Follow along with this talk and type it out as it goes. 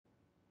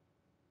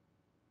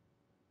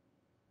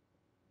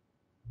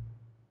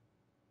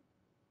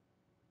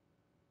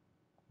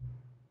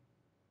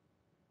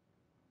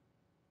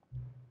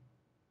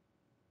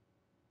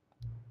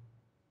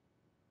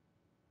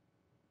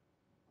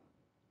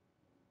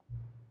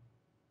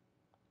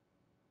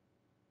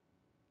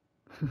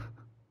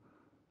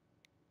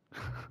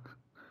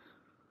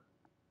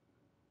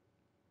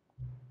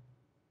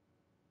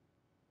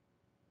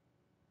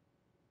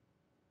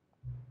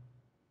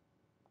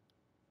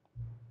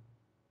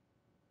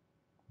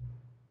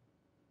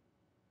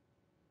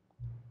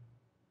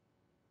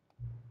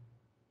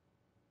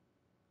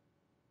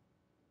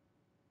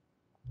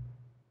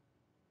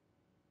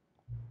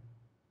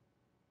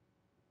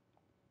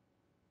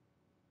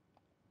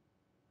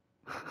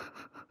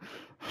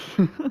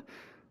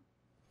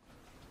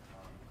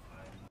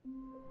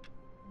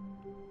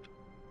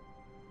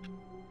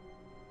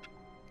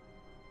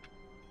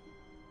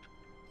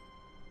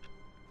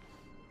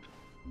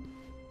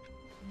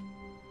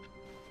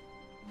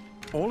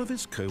All of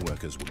his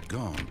co-workers were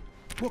gone.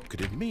 What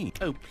could it mean?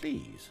 Oh,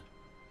 please.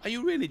 Are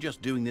you really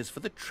just doing this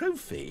for the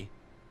trophy?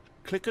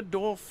 Click a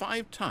door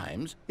 5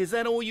 times? Is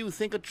that all you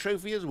think a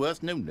trophy is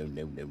worth? No.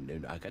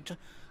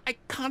 I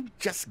can't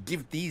just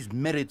give these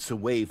merits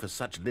away for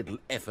such little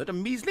effort. A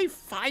measly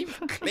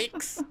 5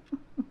 clicks?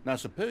 Now,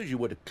 suppose you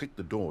were to click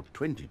the door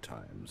 20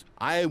 times.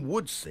 I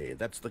would say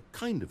that's the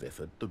kind of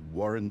effort that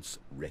warrants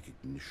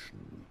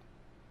recognition.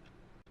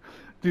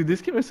 Dude,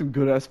 this game has some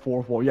good ass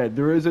 4-4. Yeah,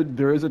 there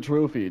is a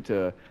trophy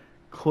to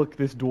click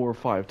this door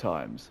 5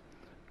 times.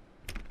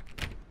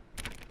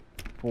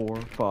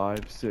 4,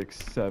 5, 6,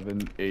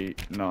 7,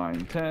 8,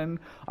 9, 10.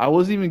 I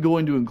wasn't even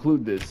going to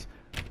include this.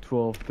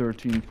 12,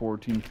 13,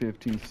 14,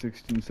 15,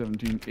 16,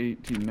 17,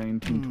 18,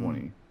 19,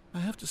 20. I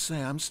have to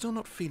say, I'm still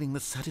not feeling the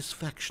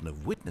satisfaction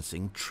of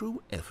witnessing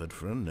true effort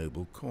for a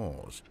noble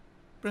cause.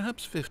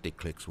 Perhaps 50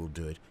 clicks will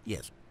do it.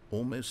 Yes,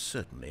 almost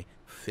certainly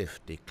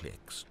 50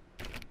 clicks.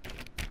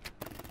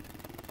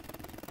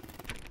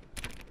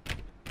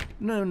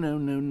 No,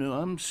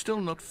 I'm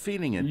still not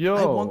feeling it. Yo.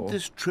 I want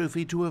this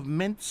trophy to have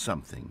meant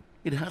something.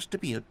 It has to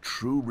be a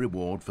true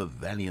reward for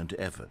valiant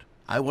effort.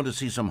 I want to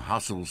see some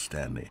hustle,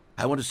 Stanley.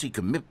 I want to see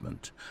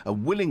commitment, a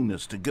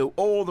willingness to go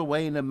all the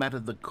way no matter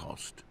the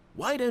cost.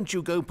 Why don't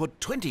you go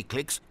put 20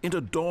 clicks into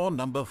door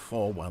number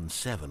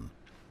 417?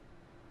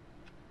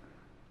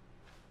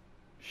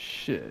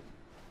 Shit.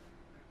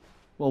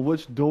 Well,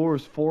 which door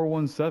is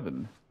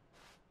 417?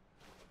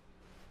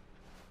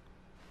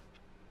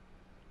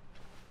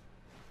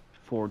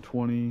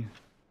 420.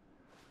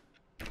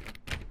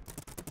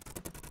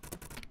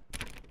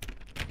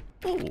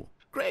 Oh,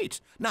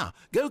 great. Now,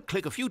 go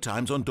click a few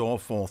times on door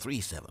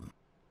 437.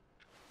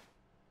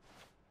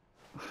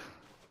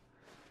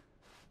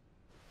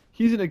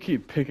 He's gonna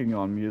keep picking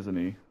on me, isn't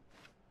he?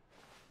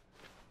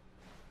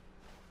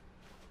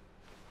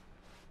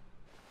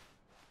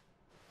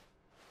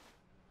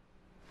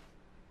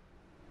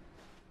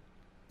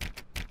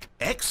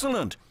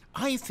 Excellent.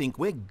 I think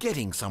we're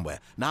getting somewhere.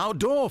 Now,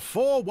 door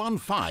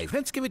 415.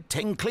 Let's give it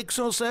 10 clicks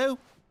or so.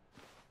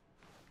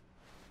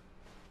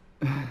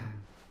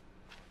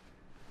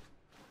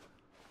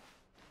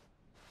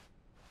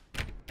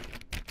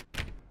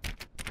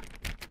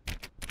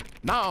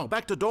 Now,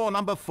 back to door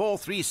number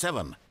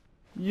 437.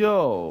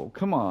 Yo,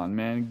 come on,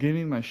 man. Give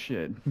me my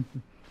shit.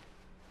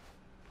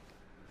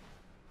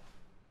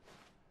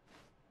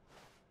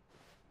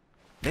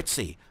 Let's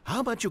see.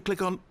 How about you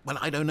click on, well,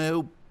 I don't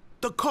know,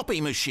 the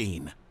copy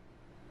machine?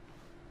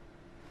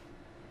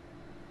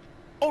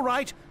 All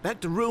right, back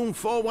to room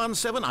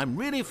 417. I'm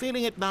really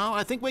feeling it now.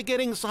 I think we're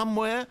getting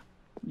somewhere.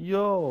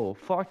 Yo,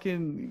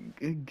 fucking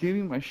give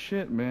me my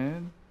shit,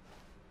 man.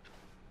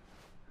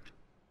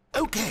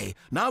 Okay,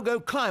 now go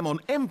climb on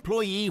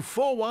employee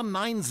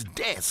 419's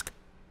desk.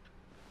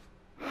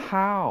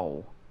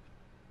 How?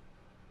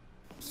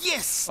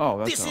 Yes! Oh,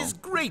 that's this how. is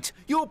great!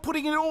 You're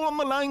putting it all on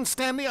the line,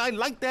 Stanley. I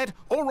like that.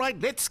 All right,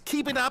 let's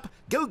keep it up.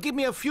 Go give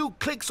me a few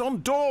clicks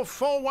on door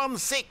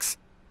 416.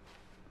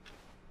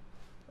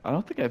 I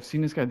don't think I've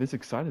seen this guy this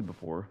excited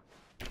before.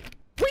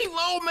 We've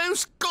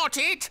almost got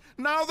it!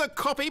 Now the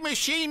copy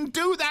machine,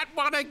 do that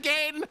one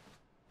again!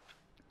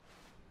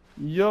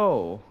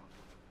 Yo.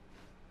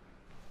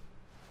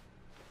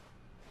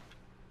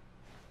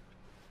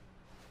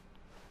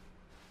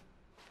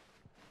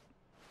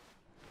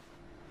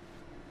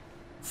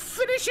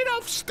 Finish it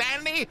off,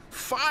 Stanley!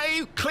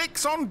 5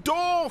 clicks on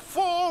door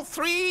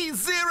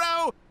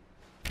 430!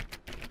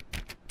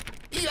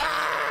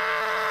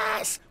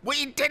 Yes!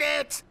 We did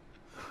it!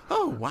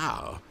 Oh,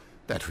 wow.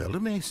 That felt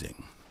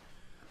amazing.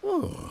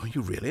 Oh,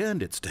 you really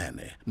earned it,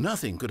 Stanley.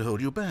 Nothing could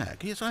hold you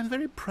back. Yes, I'm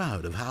very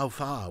proud of how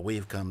far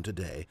we've come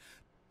today.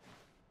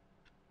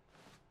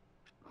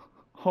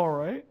 All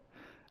right.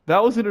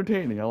 That was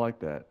entertaining. I like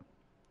that.